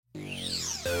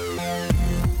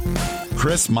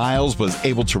Chris Miles was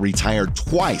able to retire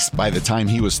twice by the time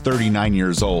he was 39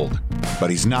 years old.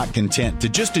 But he's not content to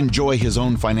just enjoy his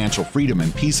own financial freedom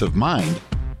and peace of mind.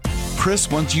 Chris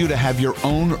wants you to have your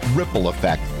own ripple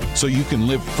effect so you can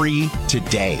live free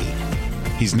today.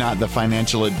 He's not the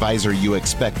financial advisor you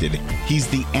expected. He's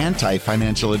the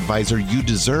anti-financial advisor you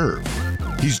deserve.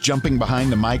 He's jumping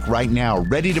behind the mic right now,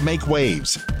 ready to make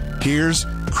waves. Here's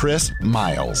Chris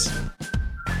Miles.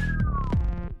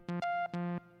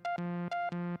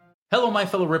 Hello, my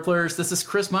fellow Ripplers. This is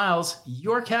Chris Miles,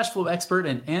 your cash flow expert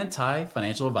and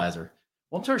anti-financial advisor.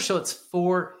 Welcome to our show. It's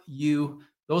for you,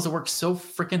 those that work so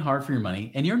freaking hard for your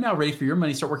money, and you're now ready for your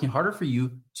money to start working harder for you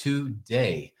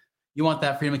today. You want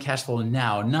that freedom of cash flow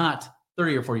now, not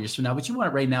 30 or 40 years from now, but you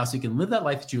want it right now so you can live that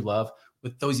life that you love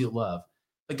with those you love.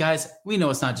 But guys, we know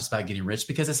it's not just about getting rich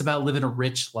because it's about living a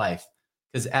rich life.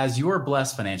 Because as you are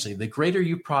blessed financially, the greater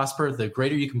you prosper, the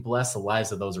greater you can bless the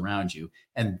lives of those around you.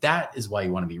 And that is why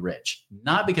you want to be rich.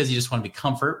 Not because you just want to be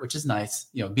comfort, which is nice,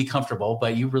 be comfortable,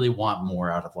 but you really want more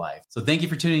out of life. So thank you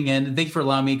for tuning in. And thank you for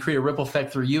allowing me to create a ripple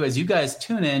effect through you. As you guys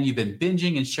tune in, you've been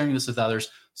binging and sharing this with others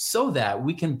so that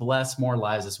we can bless more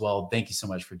lives as well. Thank you so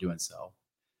much for doing so.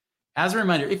 As a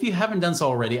reminder, if you haven't done so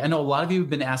already, I know a lot of you have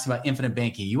been asking about infinite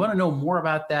banking. You want to know more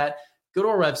about that? Go to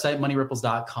our website,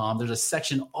 moneyripples.com. There's a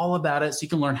section all about it so you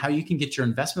can learn how you can get your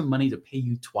investment money to pay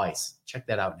you twice. Check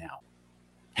that out now.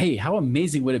 Hey, how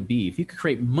amazing would it be if you could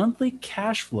create monthly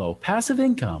cash flow, passive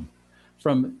income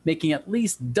from making at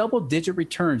least double-digit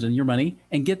returns on your money?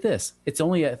 And get this, it's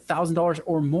only $1,000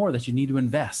 or more that you need to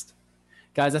invest.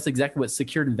 Guys, that's exactly what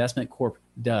Secured Investment Corp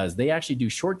does. They actually do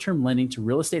short-term lending to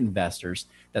real estate investors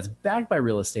that's backed by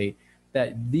real estate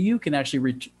that you can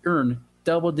actually earn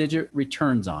double-digit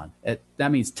returns on.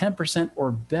 That means 10%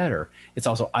 or better. It's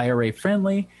also IRA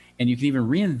friendly, and you can even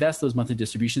reinvest those monthly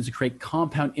distributions to create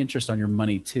compound interest on your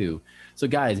money too. So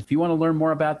guys, if you want to learn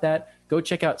more about that, go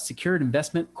check out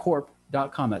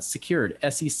securedinvestmentcorp.com. That's secured,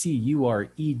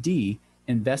 SECURED,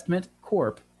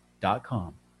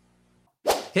 investmentcorp.com.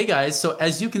 Hey guys, so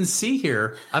as you can see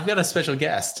here, I've got a special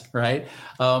guest, right?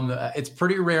 It's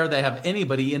pretty rare that I have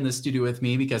anybody in the studio with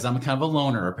me because I'm kind of a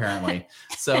loner apparently.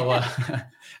 So,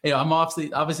 I'm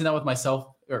obviously not with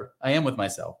myself, or I am with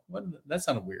myself. That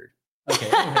sounded weird. Okay,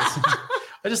 anyways,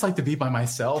 I just like to be by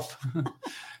myself.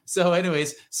 So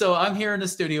I'm here in the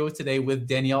studio today with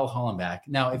Danielle Hollenbach.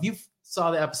 Now, if you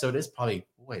saw the episode, it's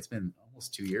been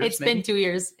almost 2 years. It's been 2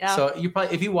 years. Yeah. So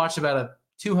if you watched about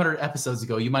 200 episodes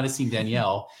ago, you might have seen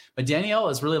Danielle, but Danielle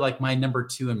is really like my number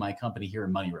two in my company here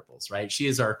in Money Ripples, right? She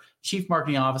is our chief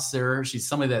marketing officer. She's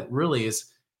somebody that really is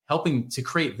helping to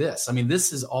create this. I mean,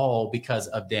 this is all because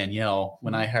of Danielle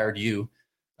when I hired you.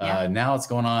 Now it's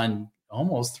going on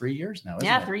almost 3 years now. Isn't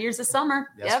it? 3 years this summer.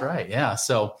 That's right. Yeah.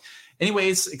 So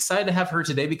anyways, excited to have her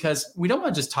today because we don't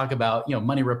want to just talk about,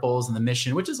 Money Ripples and the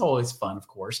mission, which is always fun, of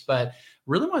course, but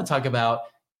really want to talk about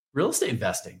real estate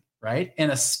investing. Right.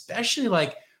 And especially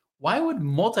why would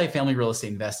multifamily real estate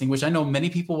investing, which I know many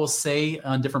people will say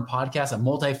on different podcasts, that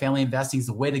multifamily investing is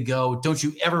the way to go. Don't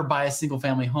you ever buy a single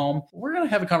family home? We're going to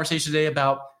have a conversation today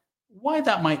about why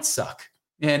that might suck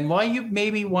and why you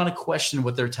maybe want to question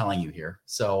what they're telling you here.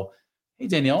 So, hey,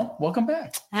 Danielle, welcome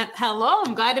back. Hello.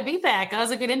 I'm glad to be back. That was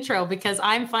a good intro because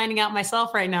I'm finding out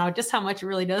myself right now just how much it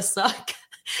really does suck.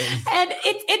 And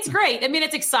it's great. I mean,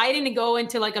 it's exciting to go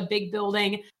into a big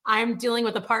building. I'm dealing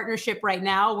with a partnership right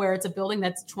now where it's a building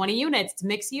that's 20 units, it's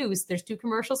mixed use. There's 2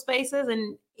 commercial spaces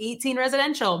and 18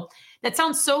 residential. That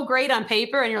sounds so great on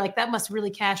paper. And you're like, that must really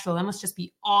cash flow. That must just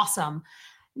be awesome.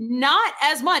 Not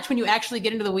as much when you actually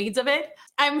get into the weeds of it.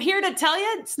 I'm here to tell you,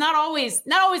 it's not always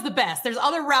the best. There's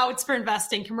other routes for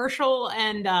investing. Commercial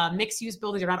and mixed use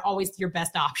buildings are not always your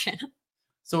best option.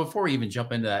 So before we even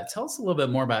jump into that, tell us a little bit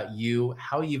more about you,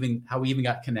 how we even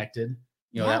got connected,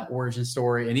 that origin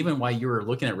story, and even why you were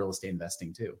looking at real estate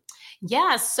investing too.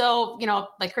 Yeah. So,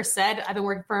 like Chris said, I've been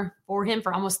working for him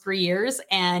for almost 3 years,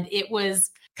 and it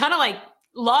was kind of like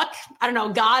luck. I don't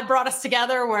know. God brought us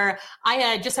together where I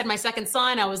had just had my second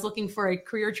son. I was looking for a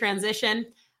career transition,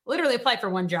 literally applied for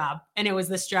one job, and it was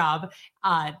this job.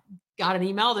 Got an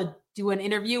email to do an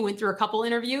interview, went through a couple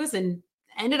interviews, and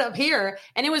ended up here.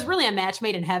 And it was really a match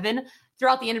made in heaven.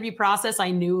 Throughout the interview process,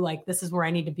 I knew this is where I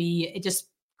need to be. It just,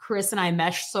 Chris and I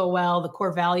meshed so well. The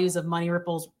core values of Money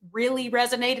Ripples really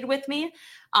resonated with me.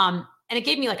 And it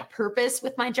gave me a purpose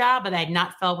with my job that I had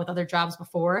not felt with other jobs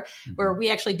before, where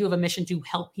we actually do have a mission to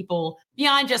help people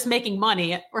beyond just making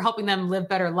money. We're helping them live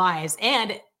better lives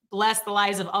and bless the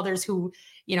lives of others who,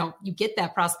 you get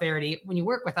that prosperity when you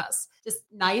work with us. Just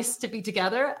nice to be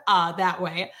together that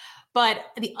way. But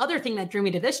the other thing that drew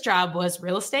me to this job was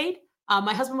real estate.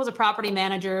 My husband was a property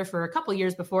manager for a couple of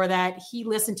years before that. He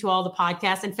listened to all the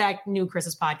podcasts. In fact, knew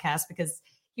Chris's podcast because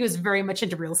he was very much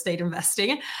into real estate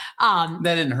investing. That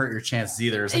didn't hurt your chances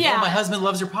either. It's like, oh, my husband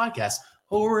loves your podcast.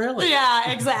 Oh, really?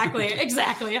 Yeah,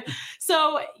 exactly.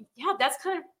 So yeah, that's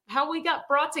kind of how we got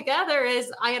brought together.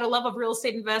 Is I had a love of real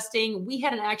estate investing. We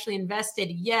hadn't actually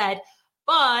invested yet,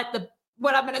 but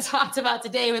what I'm going to talk about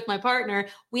today with my partner,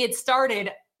 we had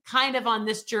started kind of on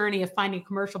this journey of finding a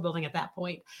commercial building at that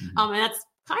point. And that's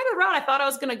kind of the route I thought I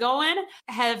was going to go in.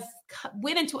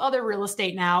 Went into other real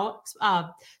estate now,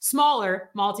 smaller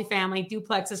multifamily,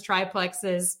 duplexes,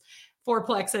 triplexes,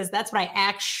 fourplexes. That's what I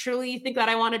actually think that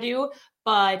I want to do.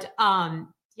 But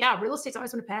real estate's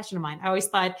always been a passion of mine. I always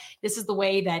thought this is the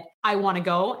way that I want to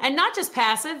go. And not just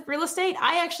passive real estate.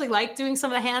 I actually like doing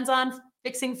some of the hands-on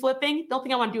fixing, flipping. Don't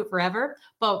think I want to do it forever,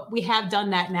 but we have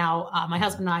done that now. My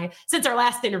husband and I, since our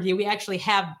last interview, we actually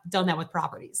have done that with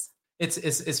properties.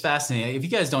 It's fascinating. If you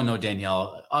guys don't know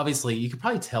Danielle, obviously you can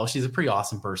probably tell she's a pretty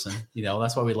awesome person.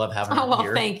 That's why we love having her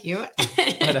here. Thank you.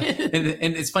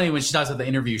 And it's funny when she talks about the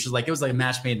interview, she's like, it was like a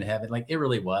match made in heaven. Like it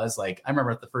really was. Like I remember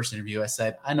at the first interview, I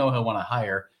said, I know who I want to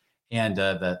hire. And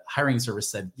the hiring service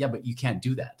said, yeah, but you can't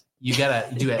do that. You got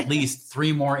to do at least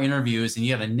 3 more interviews and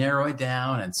you got to narrow it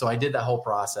down. And so I did that whole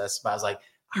process, but I was like,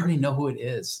 I already know who it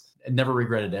is. I never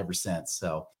regretted it ever since.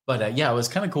 So, but it was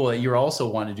kind of cool that you're also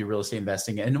wanting to do real estate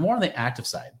investing and more on the active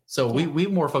side. So we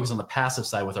more focus on the passive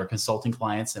side with our consulting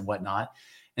clients and whatnot.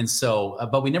 And so,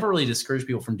 but we never really discourage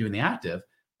people from doing the active,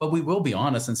 but we will be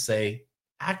honest and say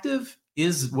active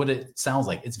is what it sounds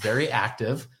like. It's very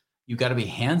active. You got to be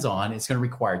hands-on. It's going to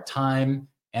require time,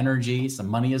 energy, some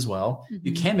money as well. Mm-hmm.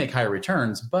 You can make higher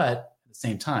returns, but at the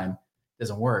same time, it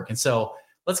doesn't work. And so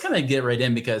let's kind of get right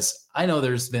in because I know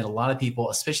there's been a lot of people,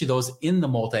 especially those in the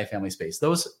multifamily space,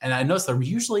 and I notice they're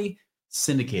usually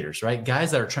syndicators, right?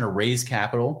 Guys that are trying to raise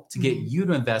capital to get you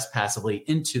to invest passively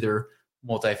into their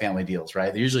multifamily deals,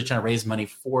 right? They're usually trying to raise money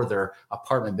for their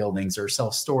apartment buildings or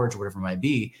self-storage, whatever it might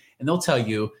be. And they'll tell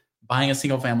you, buying a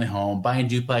single family home, buying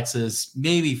duplexes,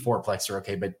 maybe fourplex are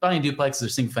okay, but buying duplexes or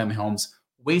single family homes,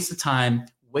 waste of time,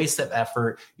 waste of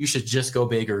effort. You should just go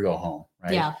big or go home,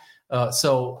 right? Yeah.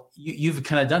 So you've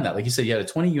kind of done that. Like you said, you had a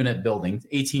 20-unit building,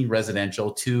 18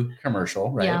 residential, 2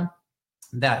 commercial, right? Yeah.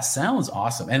 That sounds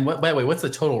awesome. And by the way, what's the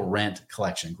total rent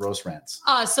collection, gross rents?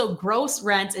 So gross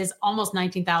rent is almost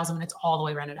 $19,000 when it's all the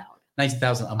way rented out.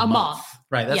 $19,000 a month.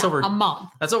 Right. That's over a month.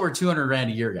 That's over $200,000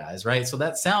 a year, guys. Right. So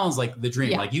that sounds like the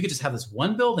dream. Yeah. Like you could just have this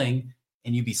one building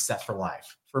and you'd be set for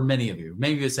life. For many of you,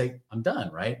 maybe you would say, I'm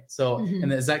done. Right. So,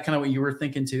 and is that kind of what you were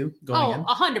thinking too? Going in?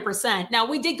 100%. Now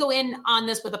we did go in on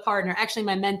this with a partner, actually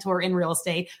my mentor in real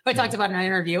estate, who I talked about in our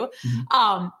interview.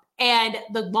 And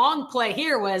the long play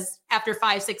here was after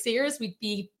 5-6 years, we'd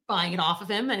be buying it off of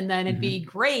him. And then it'd be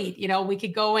great. We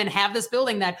could go and have this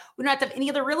building that we don't have to have any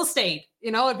other real estate,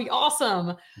 it'd be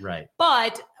awesome. Right.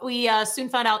 But we soon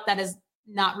found out that is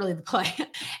not really the play.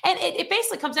 And it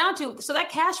basically comes down to, so that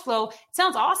cash flow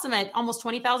sounds awesome at almost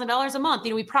 $20,000 a month.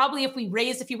 We probably, if we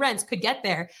raised a few rents, could get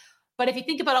there. But if you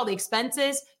think about all the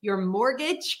expenses, your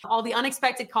mortgage, all the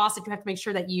unexpected costs that you have to make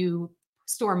sure that you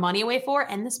store money away for,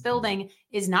 and this building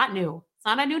is not new. It's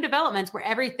not a new development where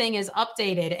everything is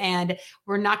updated and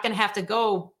we're not going to have to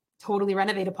go totally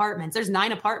renovate apartments. There's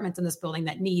 9 apartments in this building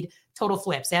that need total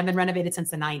flips. They haven't been renovated since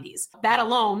the 90s. That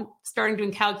alone, starting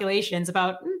doing calculations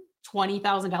about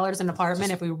 $20,000 an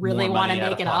apartment if we really want to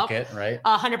make it pocket, up. Right?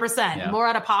 100% more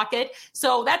out of pocket.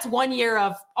 So that's 1 year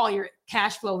of all your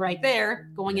cash flow right there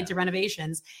going into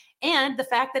renovations. And the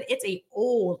fact that it's a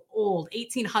old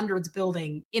 1800s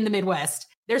building in the Midwest.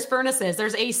 There's furnaces,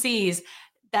 there's ACs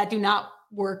that do not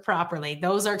work properly.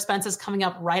 Those are expenses coming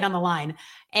up right on the line.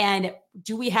 And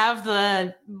do we have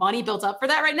the money built up for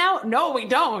that right now? No, we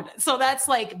don't. So that's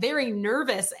like very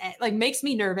nervous, like makes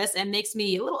me nervous and makes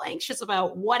me a little anxious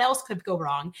about what else could go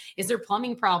wrong. Is there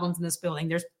plumbing problems in this building?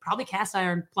 There's probably cast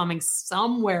iron plumbing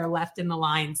somewhere left in the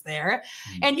lines there.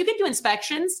 And you can do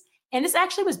inspections. And this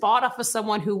actually was bought off of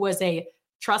someone who was a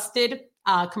trusted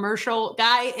commercial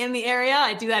guy in the area.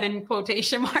 I do that in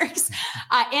quotation marks,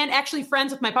 and actually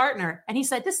friends with my partner. And he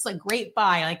said, this is a great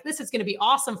buy. Like, this is going to be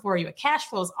awesome for you. A cash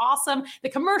flow is awesome. The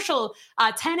commercial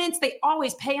tenants, they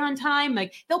always pay on time.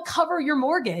 Like, they'll cover your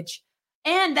mortgage.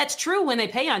 And that's true when they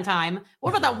pay on time.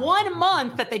 What about that 1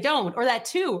 month that they don't, or that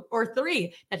 2 or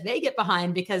 3 that they get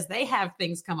behind because they have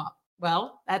things come up?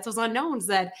 Well, that's those unknowns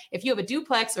that if you have a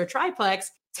duplex or a triplex,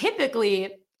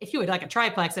 typically, if you would like a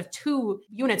triplex, if 2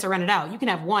 units are rented out, you can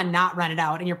have 1 not rented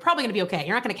out and you're probably going to be okay.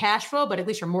 You're not going to cash flow, but at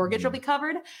least your mortgage will be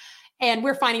covered. And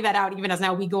we're finding that out even as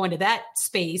now we go into that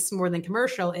space more than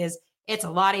commercial is It's a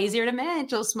lot easier to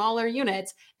manage those smaller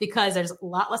units because there's a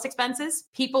lot less expenses.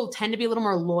 People tend to be a little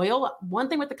more loyal. One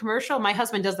thing with the commercial, my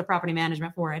husband does the property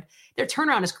management for it. Their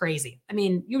turnaround is crazy. I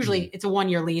mean, usually it's a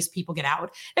 1-year lease, people get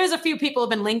out. There's a few people who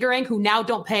have been lingering who now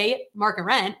don't pay market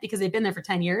rent because they've been there for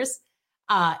 10 years.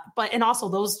 And also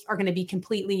those are going to be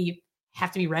completely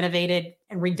have to be renovated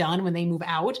and redone when they move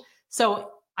out.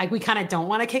 So we kind of don't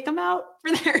want to kick them out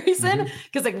for that reason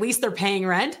because at least they're paying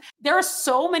rent. There are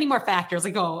so many more factors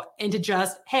that go into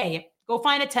just, hey, go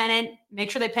find a tenant,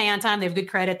 make sure they pay on time, they have good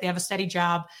credit, they have a steady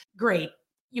job. Great.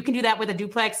 You can do that with a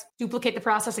duplex, duplicate the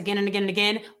process again and again and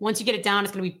again. Once you get it down,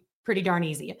 it's going to be pretty darn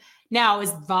easy. Now,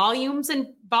 is volume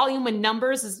and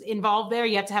numbers is involved there?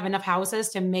 You have to have enough houses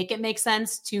to make it make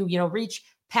sense to, reach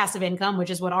passive income,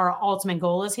 which is what our ultimate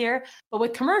goal is here. But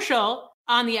with commercial,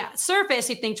 on the surface,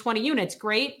 you think 20 units,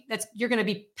 great. You're going to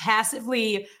be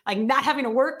passively not having to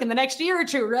work in the next year or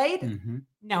two, right? Mm-hmm.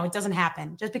 No, it doesn't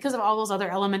happen just because of all those other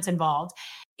elements involved.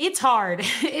 It's hard.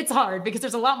 It's hard because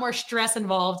there's a lot more stress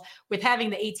involved with having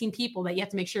the 18 people that you have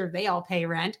to make sure they all pay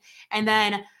rent. And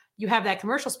then you have that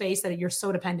commercial space that you're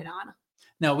so dependent on.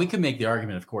 Now we could make the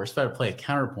argument, of course, try to play a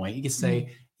counterpoint. You could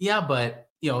say, yeah, but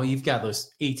you've got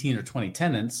those 18 or 20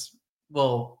 tenants.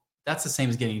 Well, that's the same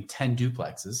as getting 10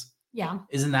 duplexes. Yeah.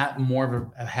 Isn't that more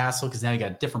of a hassle? Because now you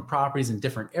got different properties in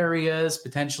different areas,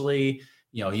 potentially,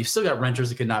 you've still got renters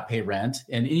that could not pay rent.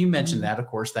 And you mentioned that, of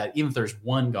course, that even if there's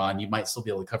one gone, you might still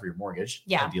be able to cover your mortgage,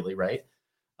 ideally, right?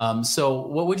 So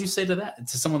what would you say to that,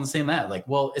 to someone saying that?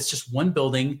 Well, it's just one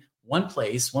building, one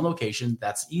place, one location,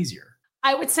 that's easier.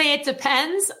 I would say it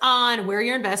depends on where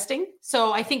you're investing.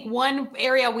 So I think one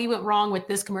area we went wrong with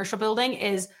this commercial building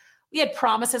is we had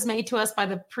promises made to us by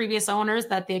the previous owners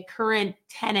that the current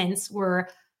tenants were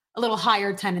a little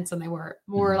higher tenants than they were,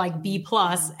 more like B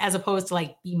plus as opposed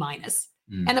to B minus.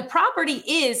 And the property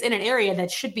is in an area that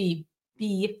should be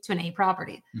B to an A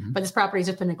property, but this property has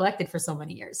just been neglected for so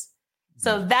many years.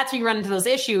 So that's where you run into those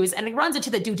issues, and it runs into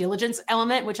the due diligence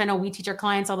element, which I know we teach our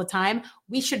clients all the time.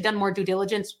 We should have done more due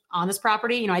diligence on this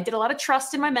property. I did a lot of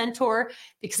trust in my mentor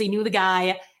because he knew the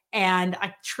guy. And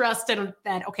I trusted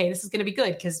that, okay, this is going to be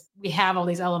good because we have all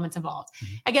these elements involved.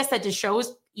 I guess that just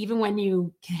shows even when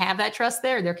you can have that trust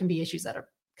there can be issues that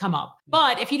come up.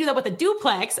 But if you do that with a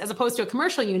duplex, as opposed to a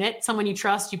commercial unit, someone you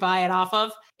trust, you buy it off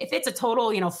of, if it's a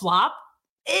total, flop,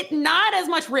 it not as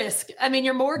much risk. I mean,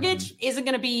 your mortgage isn't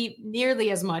going to be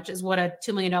nearly as much as what a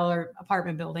 $2 million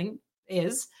apartment building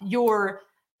is. Your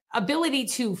ability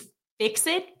to fix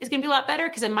it is going to be a lot better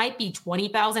because it might be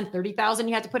 $20,000, $30,000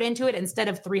 you have to put into it instead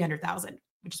of $300,000,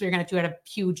 which is what you're going to do at a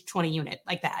huge 20 unit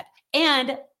like that.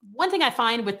 And one thing I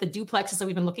find with the duplexes that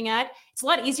we've been looking at, it's a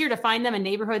lot easier to find them in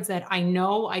neighborhoods that I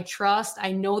know, I trust.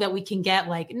 I know that we can get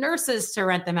nurses to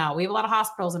rent them out. We have a lot of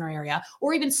hospitals in our area,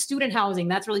 or even student housing.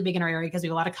 That's really big in our area because we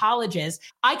have a lot of colleges.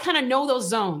 I kind of know those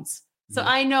zones. So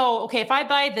I know, okay, if I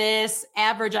buy this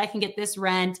average, I can get this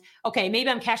rent. Okay, maybe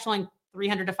I'm cash flowing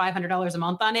 $300 to $500 a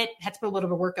month on it. Had to put a little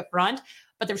bit of work up front,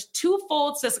 but there's two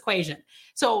folds to this equation.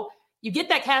 So you get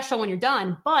that cash flow when you're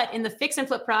done, but in the fix and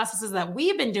flip processes that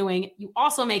we've been doing, you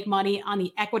also make money on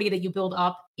the equity that you build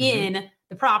up in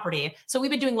the property. So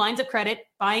we've been doing lines of credit,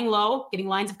 buying low, getting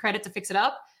lines of credit to fix it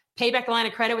up, pay back the line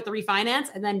of credit with the refinance,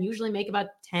 and then usually make about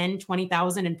 10,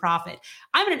 20,000 in profit.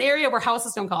 I'm in an area where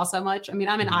houses don't cost that much. I mean,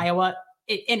 I'm in Iowa,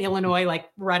 in Illinois,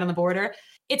 right on the border.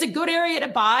 It's a good area to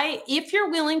buy if you're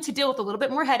willing to deal with a little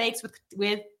bit more headaches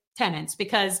with tenants,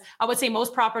 because I would say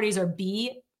most properties are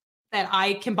B that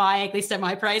I can buy, at least at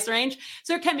my price range.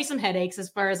 So there can be some headaches as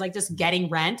far as just getting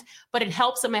rent, but it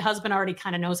helps that my husband already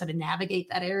kind of knows how to navigate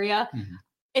that area.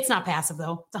 It's not passive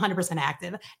though. It's 100%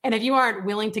 active. And if you aren't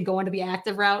willing to go into the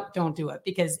active route, don't do it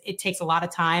because it takes a lot of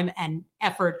time and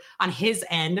effort on his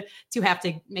end to have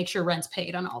to make sure rent's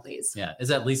paid on all these. Yeah.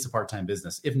 Is at least a part-time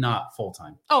business, if not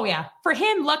full-time. Oh yeah. For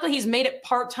him, luckily he's made it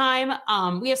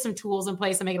part-time. We have some tools in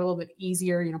place to make it a little bit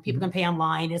easier. People can pay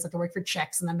online. He doesn't have to work for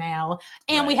checks in the mail.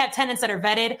 And we have tenants that are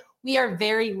vetted. We are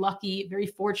very lucky, very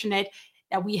fortunate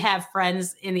that we have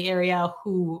friends in the area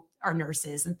who are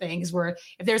nurses and things where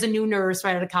if there's a new nurse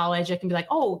right out of college, it can be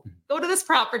oh, go to this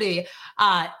property.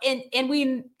 And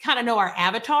we kind of know our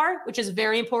avatar, which is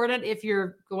very important if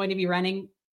you're going to be renting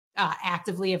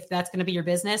actively, if that's going to be your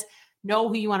business. Know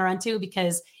who you want to rent to,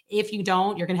 because if you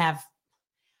don't, you're going to have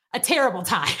a terrible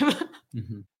time.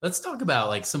 Let's talk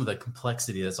about some of the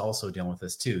complexity that's also dealing with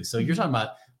this too. So you're talking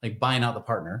about buying out the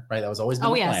partner, right? That was always been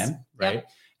the plan, right? Yep.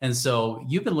 And so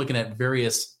you've been looking at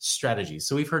various strategies.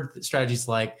 So we've heard strategies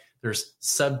like there's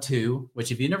sub 2,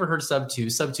 which if you've never heard of sub 2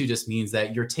 just means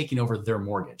that you're taking over their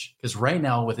mortgage. Because right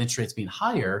now with interest rates being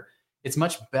higher, it's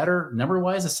much better number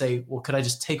wise to say, well, could I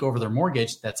just take over their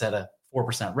mortgage that's at a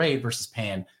 4% rate versus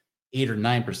paying 8 or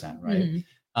 9%, right? Mm-hmm.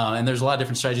 And there's a lot of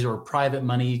different strategies or private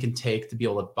money you can take to be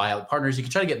able to buy out partners. You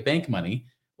can try to get bank money.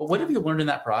 But what have you learned in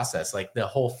that process, like the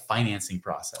whole financing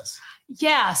process?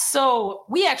 Yeah, so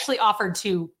we actually offered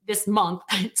to this month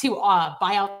to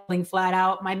buy out the building flat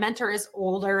out. My mentor is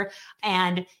older,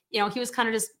 and he was kind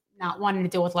of just not wanting to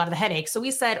deal with a lot of the headaches. So we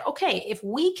said, okay, if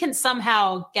we can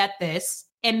somehow get this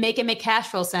and make it make cash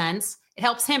flow sense, it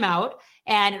helps him out.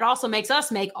 And it also makes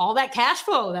us make all that cash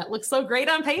flow that looks so great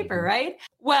on paper, right?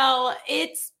 Well,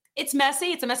 it's messy.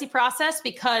 It's a messy process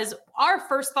because our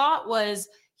first thought was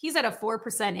he's at a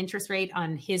 4% interest rate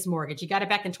on his mortgage. He got it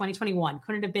back in 2021.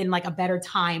 Couldn't have been like a better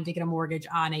time to get a mortgage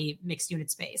on a mixed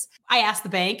unit space. I asked the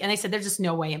bank and they said, there's just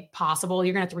no way possible.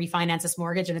 You're going to have to refinance this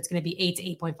mortgage and it's going to be 8 to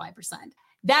 8.5%.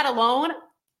 That alone,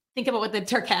 think about what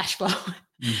their cash flow.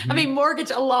 Mm-hmm. I mean, mortgage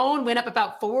alone went up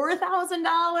about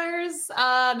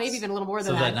 $4,000, maybe even a little more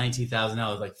than that. So that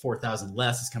 $19,000, like $4,000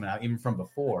 less is coming out even from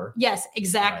before. Yes,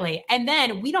 exactly. Right. And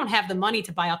then we don't have the money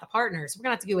to buy out the partners. We're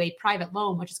going to have to do a private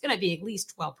loan, which is going to be at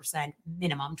least 12%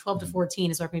 minimum. 12 to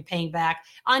 14 is what we're going to be paying back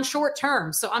on short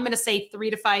term. So I'm going to say 3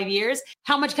 to 5 years.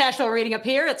 How much cash flow are we getting up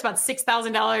here? It's about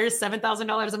 $6,000,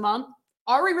 $7,000 a month.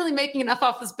 Are we really making enough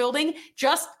off this building?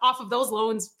 Just off of those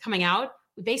loans coming out,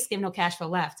 we basically have no cash flow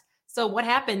left. So what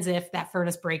happens if that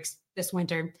furnace breaks this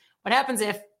winter? What happens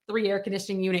if 3 air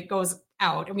conditioning unit goes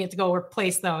out and we have to go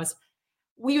replace those?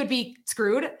 We would be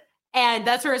screwed. And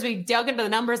that's where, as we dug into the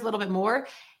numbers a little bit more,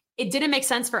 it didn't make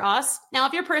sense for us. Now,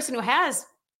 if you're a person who has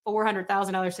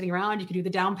 $400,000 sitting around, you could do the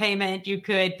down payment, you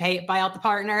could buy out the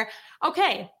partner.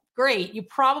 Okay, great. You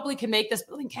probably can make this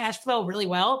building cash flow really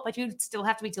well, but you still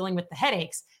have to be dealing with the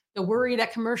headaches, the worry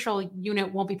that commercial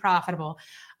unit won't be profitable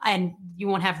and you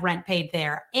won't have rent paid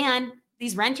there. And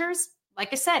these renters, like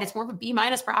I said, it's more of a B-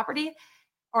 property.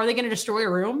 Are they going to destroy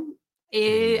a room?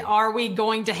 Are we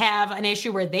going to have an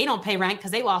issue where they don't pay rent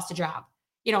because they lost a job?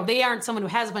 They aren't someone who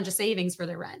has a bunch of savings for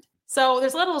their rent. So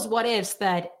there's a lot of those what ifs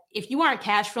that if you aren't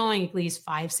cash flowing at least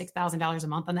 $5,000, $6,000 a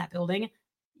month on that building,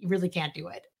 you really can't do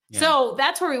it. Yeah. So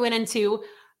that's where we went into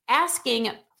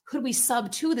asking, could we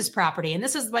sub to this property? And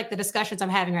this is like the discussions I'm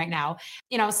having right now.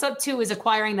 Sub to is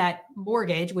acquiring that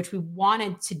mortgage, which we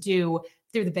wanted to do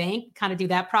through the bank, kind of do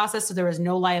that process. So there was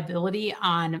no liability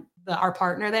on our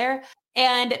partner there.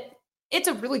 And it's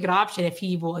a really good option if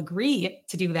he will agree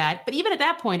to do that. But even at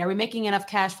that point, are we making enough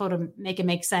cash flow to make it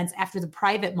make sense after the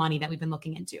private money that we've been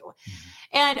looking into?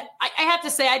 Mm-hmm. And I have to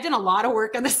say, I did a lot of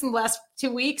work on this in the last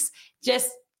 2 weeks,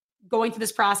 just going through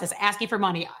this process, asking for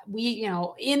money. We,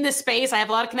 in this space, I have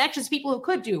a lot of connections, people who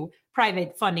could do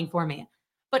private funding for me.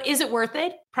 But is it worth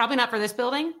it? Probably not for this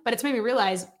building, but it's made me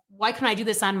realize, why couldn't I do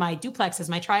this on my duplexes,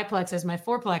 my triplexes, my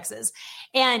fourplexes?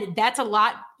 And that's a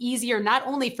lot easier, not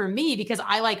only for me, because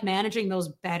I like managing those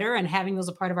better and having those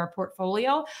a part of our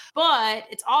portfolio, but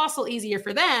it's also easier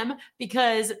for them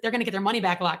because they're going to get their money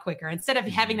back a lot quicker. Instead of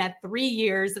having that 3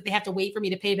 years that they have to wait for me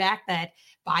to pay back that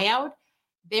buyout,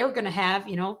 they're going to have,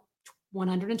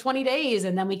 120 days,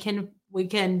 and then we can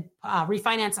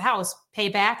refinance the house, pay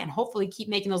back, and hopefully keep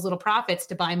making those little profits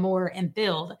to buy more and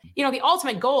build. The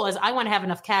ultimate goal is I want to have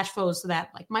enough cash flows so that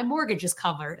like my mortgage is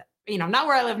covered. Not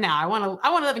where I live now. I want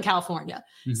to live in California.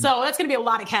 Mm-hmm. So that's going to be a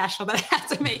lot of cash flow that I have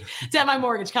to make to have my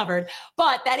mortgage covered.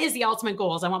 But that is the ultimate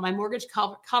goal, is I want my mortgage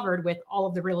covered with all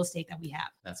of the real estate that we have.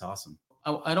 That's awesome.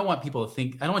 I don't want people to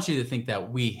think, I don't want you to think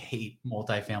that we hate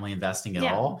multifamily investing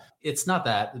at all. It's not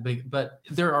that big, but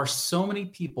there are so many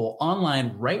people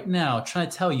online right now trying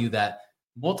to tell you that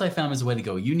multifamily is the way to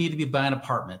go. You need to be buying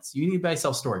apartments. You need to buy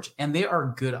self-storage, and they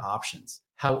are good options.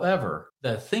 However,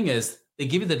 the thing is, they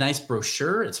give you the nice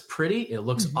brochure. It's pretty. It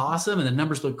looks awesome. And the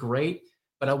numbers look great.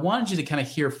 But I wanted you to kind of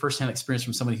hear firsthand experience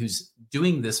from somebody who's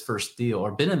doing this first deal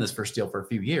or been in this first deal for a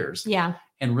few years. Yeah.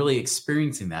 And really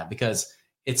experiencing that, because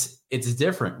it's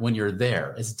different when you're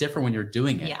there. It's different when you're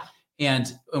doing it. Yeah.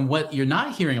 And what you're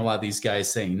not hearing a lot of these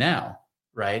guys saying now,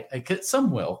 right?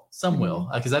 Some will,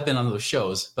 because I've been on those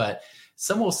shows, but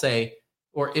some will say,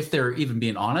 or if they're even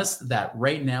being honest, that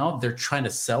right now they're trying to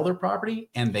sell their property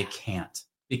and they can't,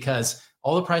 because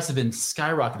all the prices have been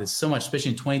skyrocketed so much,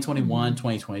 especially in 2021,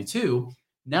 2022.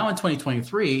 Now in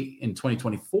 2023, in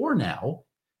 2024 now,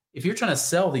 if you're trying to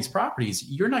sell these properties,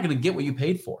 you're not going to get what you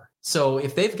paid for. So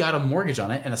if they've got a mortgage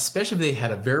on it, and especially if they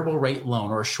had a variable rate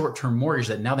loan or a short-term mortgage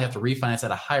that now they have to refinance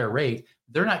at a higher rate,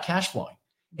 they're not cash flowing.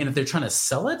 And if they're trying to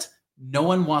sell it, no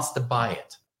one wants to buy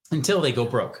it until they go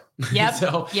broke. Yep.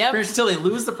 Until they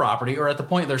lose the property, or at the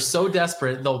point they're so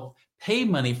desperate, they'll pay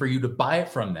money for you to buy it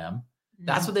from them.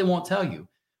 That's what they won't tell you.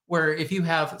 Where if you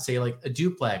have, say, like a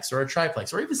duplex or a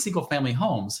triplex or even single family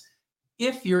homes,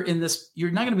 if you're in this,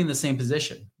 you're not going to be in the same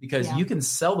position because you can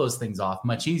sell those things off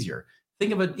much easier.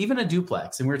 Think of even a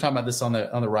duplex. And we were talking about this on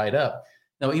the ride up.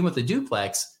 Now, even with the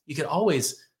duplex, you could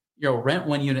always, rent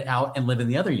one unit out and live in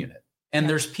the other unit. And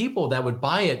there's people that would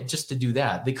buy it just to do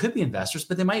that. They could be investors,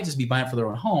 but they might just be buying it for their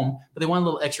own home, but they want a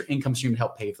little extra income stream to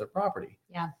help pay for their property.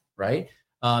 Yeah. Right.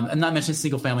 And not mention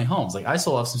single family homes. Like I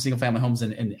sold off some single family homes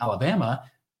in Alabama.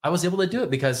 I was able to do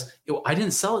it because I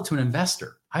didn't sell it to an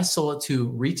investor. I sold it to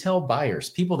retail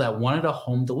buyers, people that wanted a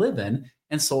home to live in,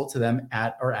 and sold it to them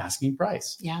at our asking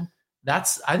price. Yeah.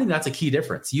 I think that's a key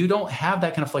difference. You don't have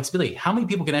that kind of flexibility. How many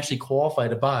people can actually qualify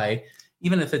to buy,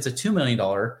 even if it's a $2 million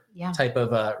type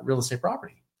of real estate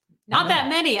property? Not that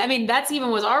many. I mean, that's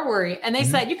even was our worry. And they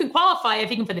said, you can qualify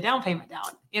if you can put the down payment down,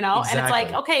 Exactly. And it's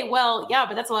like, okay, well, yeah,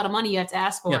 but that's a lot of money you have to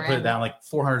ask for. Yeah, put it down like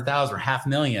 400,000 or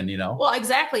 $500,000, Well,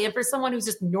 exactly. And for someone who's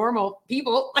just normal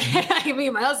people, like me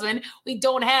and my husband, we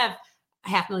don't have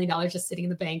 $500,000 just sitting in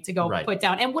the bank to go put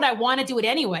down. And would I want to do it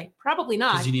anyway? Probably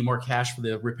not. Because you need more cash for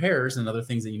the repairs and other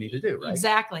things that you need to do, right?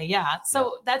 Exactly. Yeah.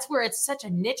 So that's where it's such a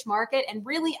niche market. And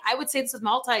really, I would say this is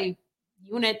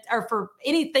multi-unit or for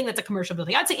anything that's a commercial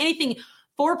building. I'd say anything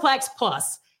 4-plex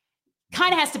plus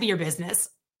kind of has to be your business.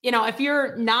 If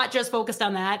you're not just focused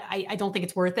on that, I don't think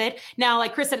it's worth it. Now,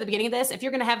 like Chris said at the beginning of this, if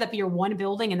you're going to have that be your one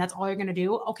building and that's all you're going to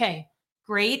do, okay,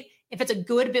 great. If it's a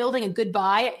good building, a good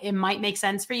buy, it might make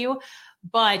sense for you.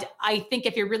 But I think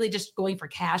if you're really just going for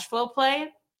cash flow play,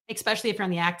 especially if you're on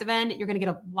the active end, you're going to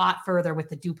get a lot further with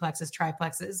the duplexes,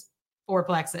 triplexes,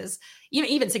 4-plexes,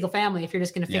 even single family, if you're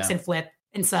just going to fix and flip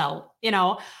and sell,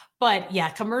 But yeah,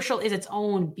 commercial is its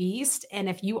own beast. And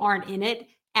if you aren't in it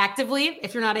actively,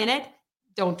 if you're not in it,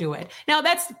 don't do it. Now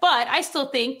but I still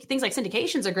think things like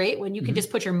syndications are great when you can just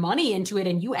put your money into it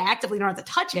and you actively don't have to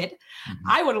touch it.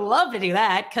 I would love to do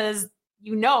that because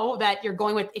that if you're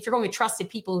going with trusted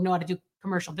people who know how to do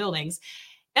commercial buildings,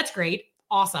 that's great.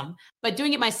 Awesome. But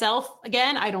doing it myself,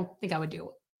 again, I don't think I would do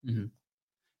it. Mm-hmm.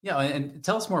 Yeah. And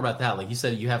tell us more about that. Like you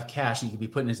said, you have cash and you could be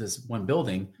putting into this one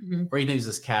building or you can use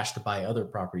this cash to buy other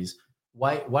properties.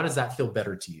 Why does that feel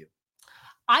better to you?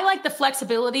 I like the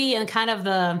flexibility and kind of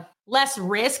the less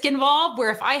risk involved,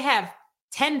 where if I have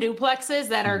 10 duplexes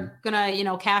that are going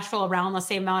to, cash flow around the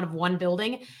same amount of one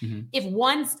building, if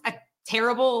one's a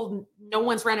terrible, no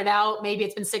one's rented out, maybe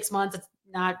it's been 6 months, it's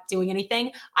not doing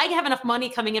anything, I have enough money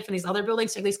coming in from these other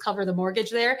buildings to at least cover the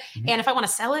mortgage there. And if I want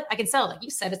to sell it, I can sell it. Like you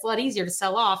said, it's a lot easier to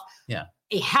sell off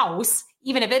a house,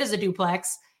 even if it is a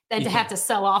duplex, than to have to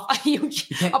sell off a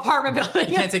huge apartment building.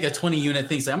 You can't take a 20-unit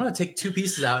thing. Say, I'm going to take 2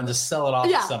 pieces out and just sell it off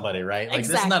to somebody, right? Like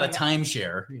this is not a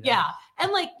timeshare. Yeah.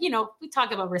 And we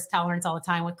talk about risk tolerance all the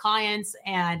time with clients,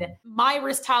 and my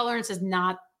risk tolerance is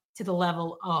not to the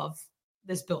level of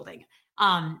this building.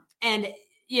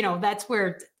 That's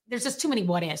where there's just too many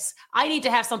what ifs. I need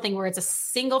to have something where it's a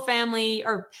single family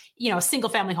or, a single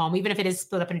family home, even if it is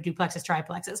split up into duplexes,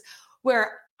 triplexes,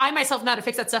 where I myself know how to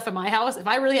fix that stuff in my house. If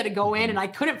I really had to go in and I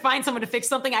couldn't find someone to fix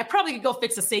something, I probably could go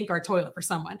fix a sink or a toilet for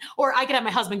someone, or I could have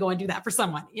my husband go and do that for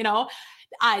someone.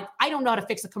 I don't know how to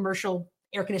fix a commercial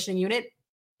air conditioning unit.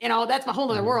 That's my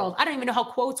whole other world. I don't even know how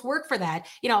quotes work for that.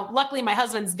 Luckily my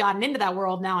husband's gotten into that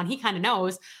world now and he kind of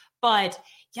knows, but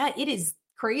yeah, it is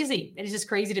crazy. It is just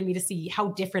crazy to me to see how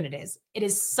different it is. It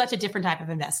is such a different type of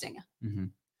investing.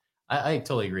 I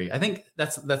totally agree. I think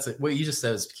that's what you just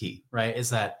said is key, right?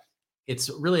 Is that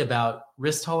it's really about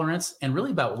risk tolerance and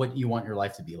really about what you want your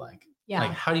life to be like. Yeah.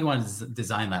 Like, how do you want to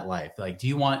design that life? Like, do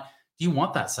you want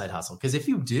that side hustle? Because if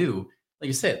you do, like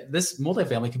you said, this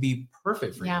multifamily could be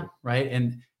perfect for you, right?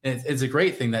 And it's a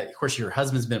great thing that, of course, your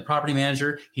husband's been a property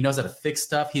manager. He knows how to fix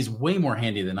stuff. He's way more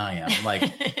handy than I am. Like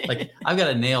I've got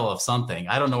a nail of something.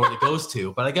 I don't know where it goes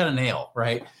to, but I got a nail,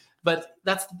 right? But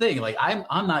that's the thing. Like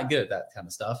I'm not good at that kind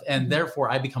of stuff. And therefore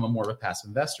I become more of a passive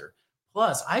investor.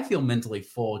 Plus I feel mentally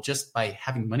full just by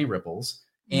having money ripples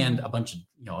and a bunch of,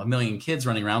 1 million kids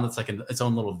running around. That's like its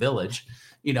own little village.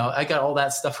 I got all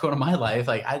that stuff going on in my life.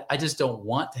 Like I just don't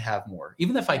want to have more,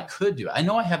 even if I could do it. I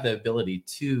know I have the ability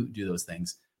to do those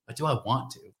things, but do I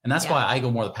want to? And that's why I go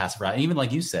more the passive route. And even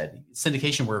like you said,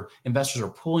 syndication, where investors are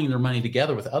pooling their money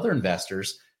together with other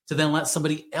investors to then let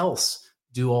somebody else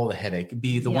do all the headache,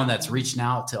 be the one that's reaching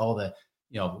out to all the,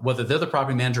 whether they're the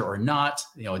property manager or not,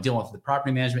 dealing with the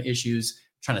property management issues,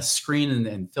 trying to screen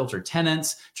and filter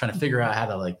tenants, trying to figure out how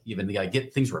to even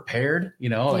get things repaired,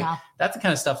 that's the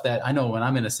kind of stuff that I know when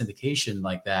I'm in a syndication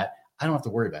like that, I don't have to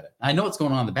worry about it. I know what's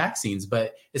going on in the back scenes,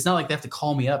 but it's not like they have to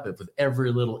call me up with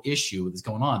every little issue that's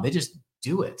going on. They just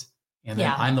do it. And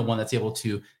then I'm the one that's able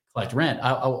to collect rent.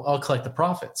 I'll collect the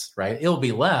profits, right? It'll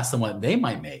be less than what they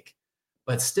might make,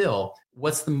 but still,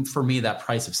 what's for me that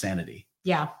price of sanity?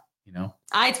 Yeah. you know?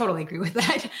 I totally agree with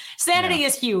that. Sanity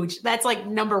is huge. That's like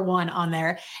number one on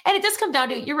there. And it does come down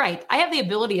to, you're right. I have the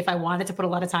ability, if I wanted to put a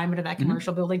lot of time into that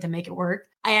commercial building to make it work.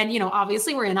 And,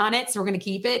 obviously we're in on it. So we're going to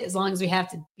keep it as long as we have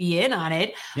to be in on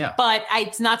it. Yeah. But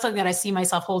it's not something that I see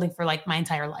myself holding for like my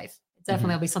entire life. It's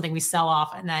definitely will be something we sell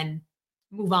off and then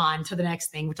move on to the next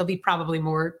thing, which will be probably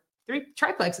more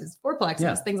triplexes,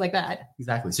 fourplexes, things like that.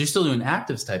 Exactly. So you're still doing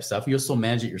active type stuff. You'll still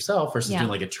manage it yourself versus doing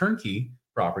like a turnkey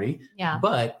property. Yeah.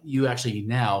 But you actually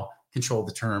now control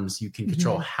the terms. You can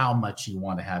control how much you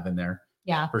want to have in there.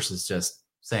 Yeah. Versus just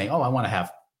saying, oh, I want to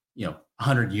have,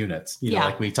 100 units,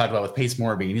 like we talked about with Pace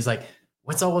Morby. And he's like,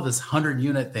 what's all of this 100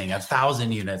 unit thing?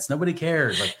 1,000 units. Nobody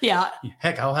cares. Like,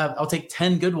 heck, I'll take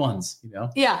 10 good ones,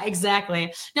 Yeah,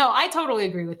 exactly. No, I totally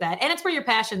agree with that. And it's where your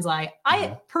passions lie.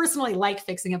 I personally like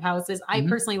fixing up houses. I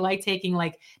personally like taking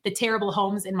like the terrible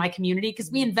homes in my community because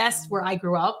we invest where I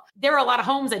grew up. There are a lot of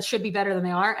homes that should be better than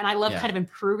they are. And I love kind of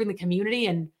improving the community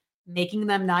and making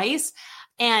them nice.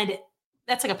 And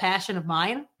that's like a passion of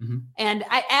mine. And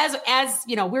as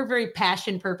we're very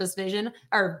passion, purpose, vision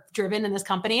or driven in this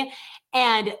company.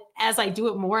 And as I do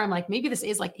it more, I'm like, maybe this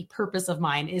is like a purpose of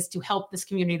mine is to help this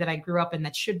community that I grew up in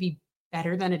that should be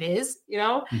better than it is,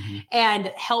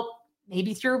 and help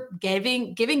maybe through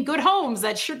giving good homes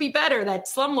that should be better that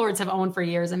slumlords have owned for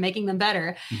years and making them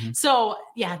better. So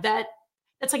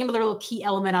that's like another little key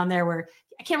element on there where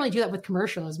I can't really do that with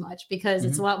commercial as much because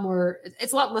it's a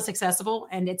lot less accessible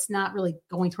and it's not really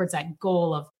going towards that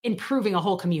goal of improving a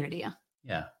whole community.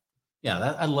 Yeah.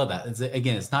 Yeah. I love that.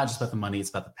 It's not just about the money. It's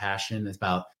about the passion. It's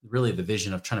about really the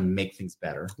vision of trying to make things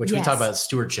better, which we talk about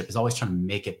stewardship is always trying to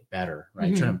make it better,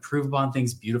 right? Trying to improve upon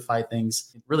things, beautify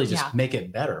things, really just make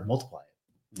it better, multiply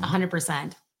it.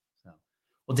 100%.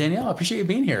 Well, Danielle, I appreciate you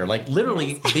being here. Like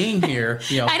literally being here.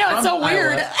 I know it's so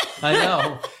weird. I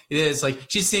know it is. Like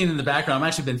she's seen in the background. I've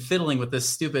actually been fiddling with this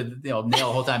stupid nail the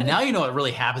whole time. Now you know what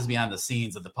really happens behind the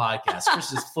scenes of the podcast.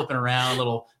 Chris is flipping around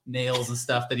little nails and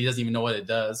stuff that he doesn't even know what it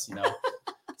does.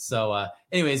 So,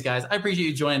 anyways, guys, I appreciate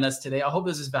you joining us today. I hope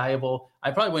this is valuable.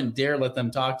 I probably wouldn't dare let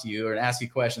them talk to you or ask you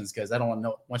questions because I don't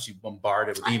want you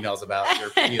bombarded with emails about your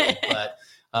field. But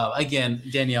again,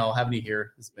 Danielle, having you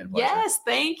here has been a pleasure. Yes,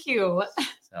 thank you.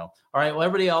 So, all right. Well,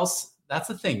 everybody else, that's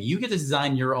the thing. You get to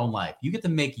design your own life. You get to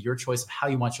make your choice of how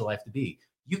you want your life to be.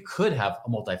 You could have a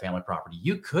multifamily property.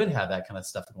 You could have that kind of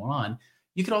stuff going on.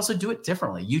 You could also do it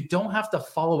differently. You don't have to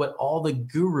follow what all the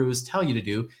gurus tell you to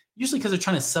do, usually because they're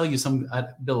trying to sell you some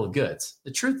bill of goods.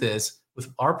 The truth is, with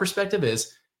our perspective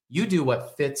is, you do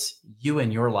what fits you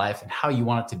in your life and how you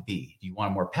want it to be. Do you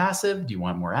want it more passive? Do you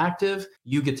want it more active?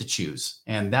 You get to choose.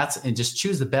 And just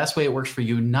choose the best way it works for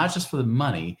you, not just for the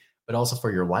money, but also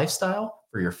for your lifestyle,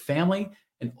 for your family,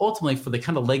 and ultimately for the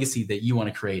kind of legacy that you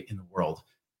want to create in the world.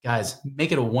 Guys,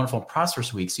 make it a wonderful and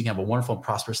prosperous week so you can have a wonderful and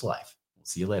prosperous life. We'll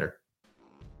see you later.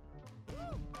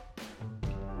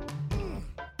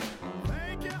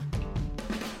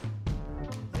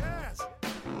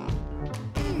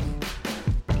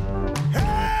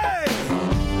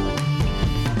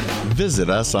 Visit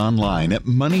us online at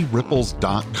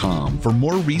moneyripples.com for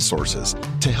more resources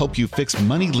to help you fix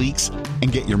money leaks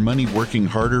and get your money working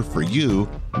harder for you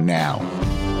now.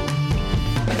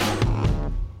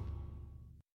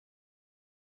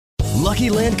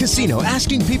 Lucky Land Casino,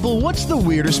 asking people, what's the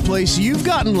weirdest place you've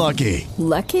gotten lucky?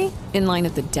 Lucky? In line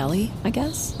at the deli, I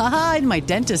guess? Aha, in my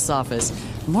dentist's office.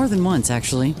 More than once,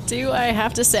 actually. Do I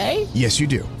have to say? Yes, you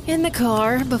do. In the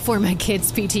car before my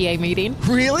kids' PTA meeting.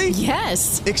 Really?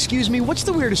 Yes. Excuse me, what's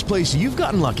the weirdest place you've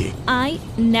gotten lucky? I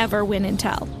never win and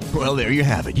tell. Well, there you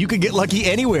have it. You can get lucky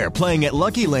anywhere, playing at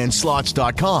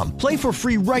LuckyLandSlots.com. Play for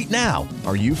free right now.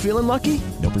 Are you feeling lucky?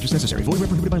 No purchase necessary. Void where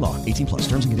prohibited by law. 18+.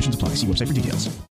 Terms and conditions apply. See website for details.